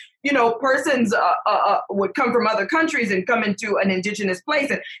respected, like, you know, persons would come from other countries and come into an indigenous place,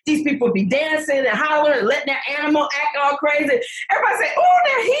 and these people would be dancing and hollering and letting their animal act all crazy. Everybody say, oh,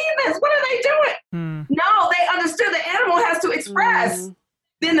 they're heathens. What are they doing? No, they understood the animal has to express.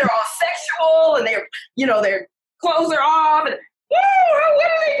 Then they're all sexual and they're, you know, their clothes are off. And, what are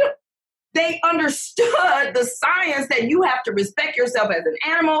they doing? They understood the science that you have to respect yourself as an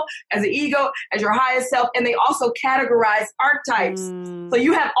animal, as an ego, as your highest self. And they also categorize archetypes. So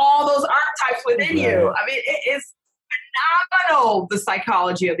you have all those archetypes within you. I mean, it is phenomenal, the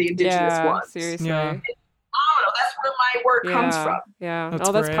psychology of the indigenous ones. Seriously. Phenomenal. That's where my work comes from. Yeah. That's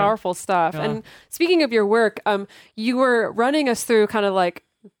that's powerful stuff. Yeah. And speaking of your work, you were running us through kind of like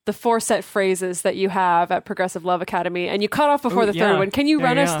the 4 set phrases that you have at Progressive Love Academy, and you cut off before the third one. Can you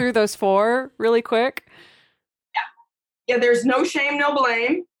run us through those 4 really quick? Yeah, there's no shame, no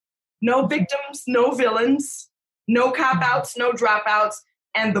blame, no victims, no villains, no cop-outs, no dropouts,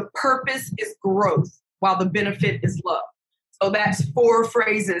 and the purpose is growth while the benefit is love. So that's 4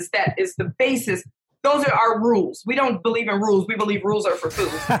 phrases. That is the basis. Those are our rules. We don't believe in rules. We believe rules are for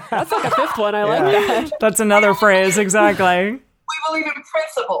fools. That's like a 5th one. I like that. That's another phrase. Exactly. We believe in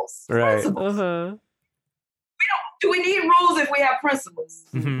principles. Right. Principles. Do we need rules if we have principles?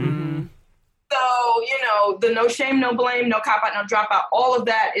 So, you know, the no shame, no blame, no cop-out, no dropout, all of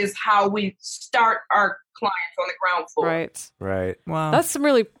that is how we start our clients on the ground floor. Right. Wow. That's some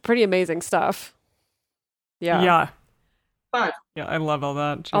really pretty amazing stuff. Yeah. Fun. Yeah, I love all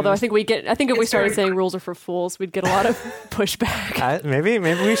that. Jeez. Although I think if we started saying rules are for fools, we'd get a lot of pushback. Maybe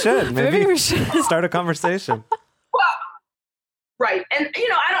we should. Maybe we should start a conversation. Well, right. And, you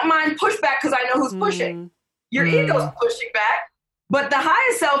know, I don't mind pushback because I know who's pushing. Your ego's pushing back. But the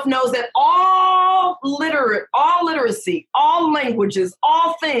highest self knows that all literacy, all languages,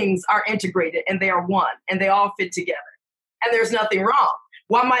 all things are integrated and they are one and they all fit together. And there's nothing wrong.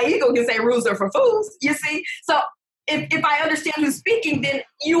 While my ego can say rules are for fools, you see? So if I understand who's speaking, then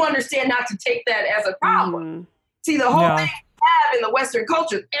you understand not to take that as a problem. See, the whole thing we have in the Western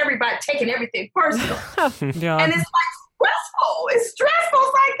culture, everybody taking everything personal. And it's like stressful. It's stressful.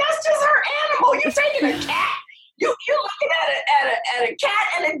 It's like, that's just her animal. You're taking a cat. You're looking at a cat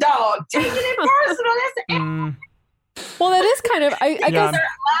and a dog, taking it personal. That's the animal. Well, that is kind of, I guess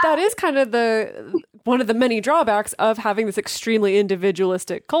that is kind of one of the many drawbacks of having this extremely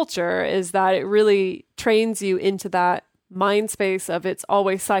individualistic culture is that it really trains you into that mind space of it's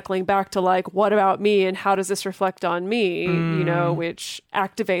always cycling back to like, what about me and how does this reflect on me, you know, which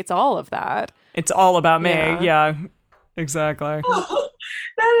activates all of that. It's all about me. Yeah, exactly.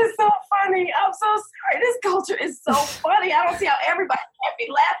 That is so funny. I'm so sorry. This culture is so funny. I don't see how everybody can't be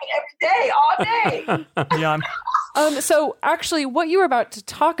laughing every day, all day. So actually what you were about to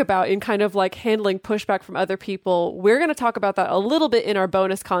talk about in kind of like handling pushback from other people, we're going to talk about that a little bit in our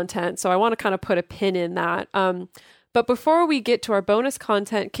bonus content. So I want to kind of put a pin in that. But before we get to our bonus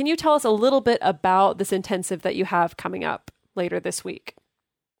content, can you tell us a little bit about this intensive that you have coming up later this week?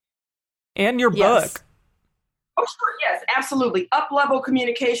 And your book. Oh, sure. Yes, absolutely. Up-level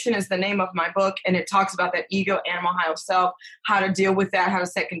communication is the name of my book, and it talks about that ego, animal, higher self, how to deal with that, how to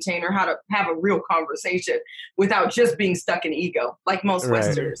set container, how to have a real conversation without just being stuck in ego, like most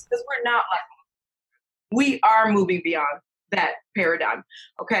Westerners. Because we're not like, we are moving beyond that paradigm.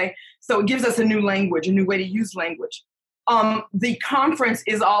 Okay, so it gives us a new language, a new way to use language. The conference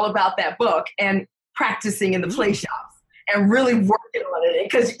is all about that book and practicing in the play shops. And really working on it.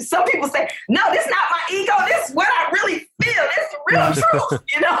 Because some people say, no, this is not my ego. This is what I really feel. This is the real truth,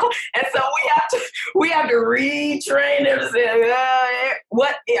 you know? And so we have to retrain them to say,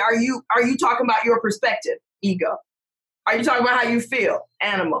 what are you talking about your perspective, ego? Are you talking about how you feel,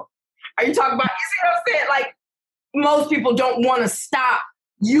 animal? Are you talking about, you see what I'm saying? Like, most people don't want to stop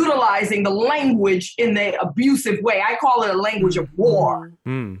utilizing the language in the abusive way. I call it a language of war.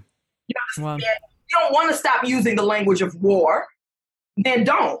 You know, you don't want to stop using the language of war, then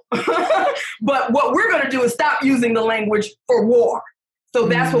don't. But what we're going to do is stop using the language for war. So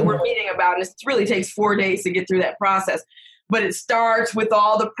that's what we're meeting about. And it really takes 4 days to get through that process. but it starts with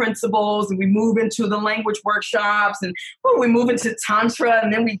all the principles, and we move into the language workshops, and we move into Tantra,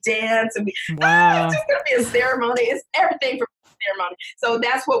 and then we dance, and it's just going to be a ceremony. It's everything from ceremony. So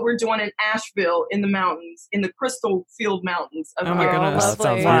that's what we're doing in Asheville, in the mountains, in the Crystal Field Mountains. Oh my goodness.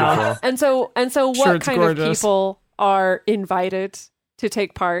 Lovely. That sounds beautiful. And so what kind of people are invited to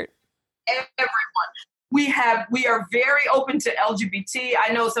take part? Everyone. We are very open to LGBT.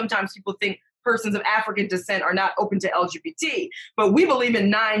 I know sometimes people think persons of African descent are not open to LGBT, but we believe in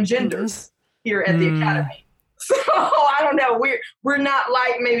 9 genders here at the Academy. So I don't know. We're not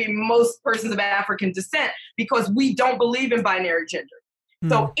like maybe most persons of African descent because we don't believe in binary gender.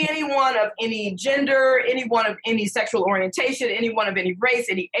 So anyone of any gender, anyone of any sexual orientation, anyone of any race,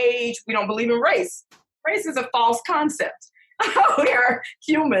 any age, we don't believe in race. Race is a false concept. We are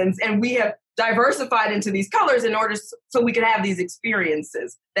humans, and we have diversified into these colors in order so we can have these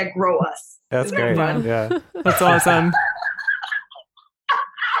experiences that grow us. That's great. Yeah. That's awesome.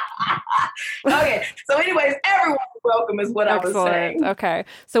 Okay. So anyways, everyone's welcome is what I was saying. Okay.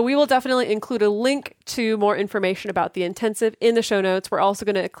 So we will definitely include a link to more information about the intensive in the show notes. We're also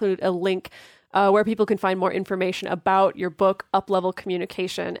going to include a link where people can find more information about your book, Up-Level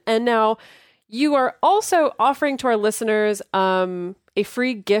Communication. And now you are also offering to our listeners a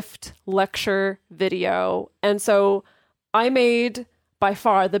free gift lecture video. And so I made by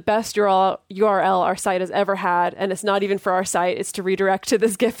far the best URL our site has ever had. And it's not even for our site. It's to redirect to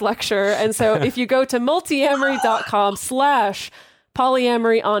this gift lecture. And so if you go to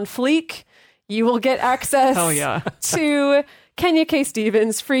multiamory.com/polyamory on fleek, you will get access to Kenya K.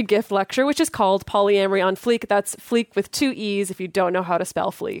 Stevens' free gift lecture, which is called Polyamory on Fleek. That's fleek with 2 E's if you don't know how to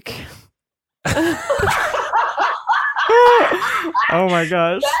spell fleek. Oh my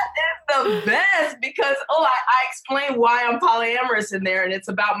gosh. That is the best because, I explain why I'm polyamorous in there, and it's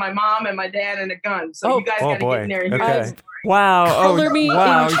about my mom and my dad and a gun. So you guys got to get in there and hear that story. Wow. Color me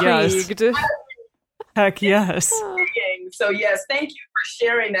intrigued. Yes. Heck yes. So yes, thank you for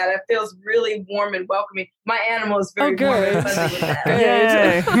sharing that. It feels really warm and welcoming. My animal is very warm and fuzzy with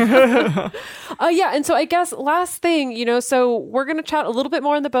that. Yeah, and so I guess last thing, so we're going to chat a little bit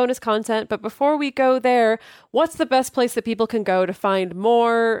more on the bonus content, but before we go there, what's the best place that people can go to find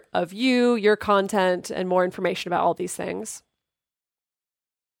more of you, your content, and more information about all these things?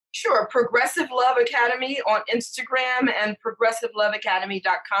 Sure. Progressive Love Academy on Instagram and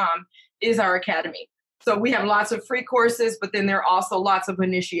progressiveloveacademy.com is our academy. So we have lots of free courses, but then there are also lots of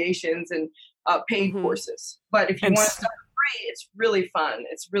initiations and paid courses. But if you want to start free, it's really fun.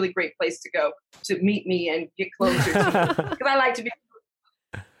 It's a really great place to go to meet me and get closer to me. Because I like to be.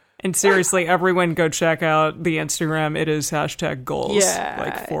 And seriously, everyone go check out the Instagram. It is #goals,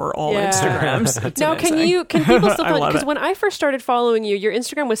 for all Instagrams. It's now, amazing. can people still find, because when I first started following you, your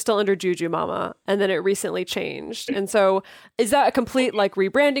Instagram was still under Juju Mama, and then it recently changed. And so is that a complete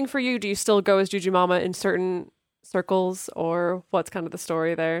rebranding for you? Do you still go as Juju Mama in certain circles, or what's kind of the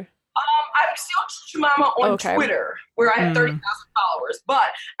story there? I'm still Juju Mama on Twitter, where I have 30,000 followers, but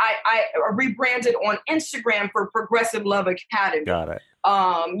I rebranded on Instagram for Progressive Love Academy. Got it.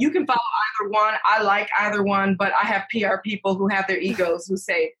 You can follow either one. I like either one, but I have PR people who have their egos who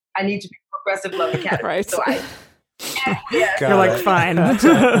say, I need to be Progressive Love Academy. Right. So you're like, fine.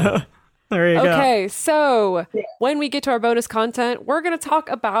 There you go. Okay, so when we get to our bonus content, we're going to talk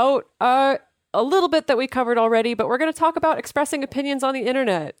about a little bit that we covered already, but we're going to talk about expressing opinions on the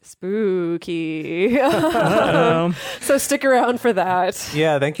internet. Spooky. So stick around for that.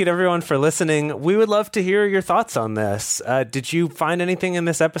 Yeah, thank you to everyone for listening. We would love to hear your thoughts on this. Did you find anything in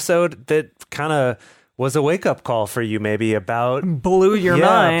this episode that kind of was a wake-up call for you, maybe about... Blew your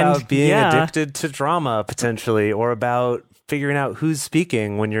mind. About being addicted to drama, potentially, or about figuring out who's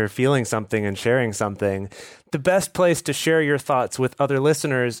speaking when you're feeling something and sharing something. The best place to share your thoughts with other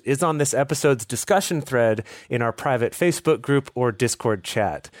listeners is on this episode's discussion thread in our private Facebook group or Discord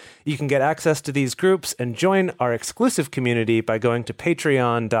chat. You can get access to these groups and join our exclusive community by going to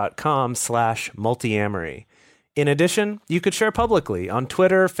patreon.com/multiamory. In addition, you could share publicly on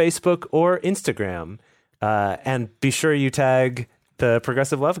Twitter, Facebook, or Instagram. And be sure you tag the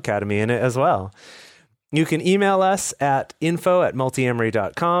Progressive Love Academy in it as well. You can email us at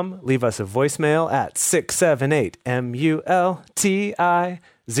info@multiamory.com, leave us a voicemail at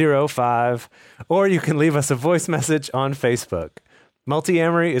 678-MULTI-05, or you can leave us a voice message on Facebook.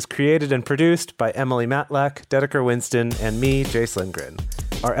 Multiamory is created and produced by Emily Matlack, Dedeker Winston, and me, Jace Lindgren.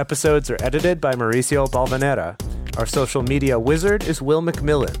 Our episodes are edited by Mauricio Balvanera. Our social media wizard is Will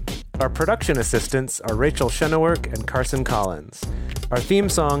McMillan. Our production assistants are Rachel Shenowork and Carson Collins. Our theme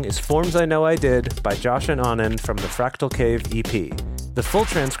song is Forms I Know I Did by Josh and Anand from the Fractal Cave EP. The full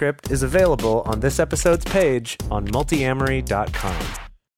transcript is available on this episode's page on multiamory.com.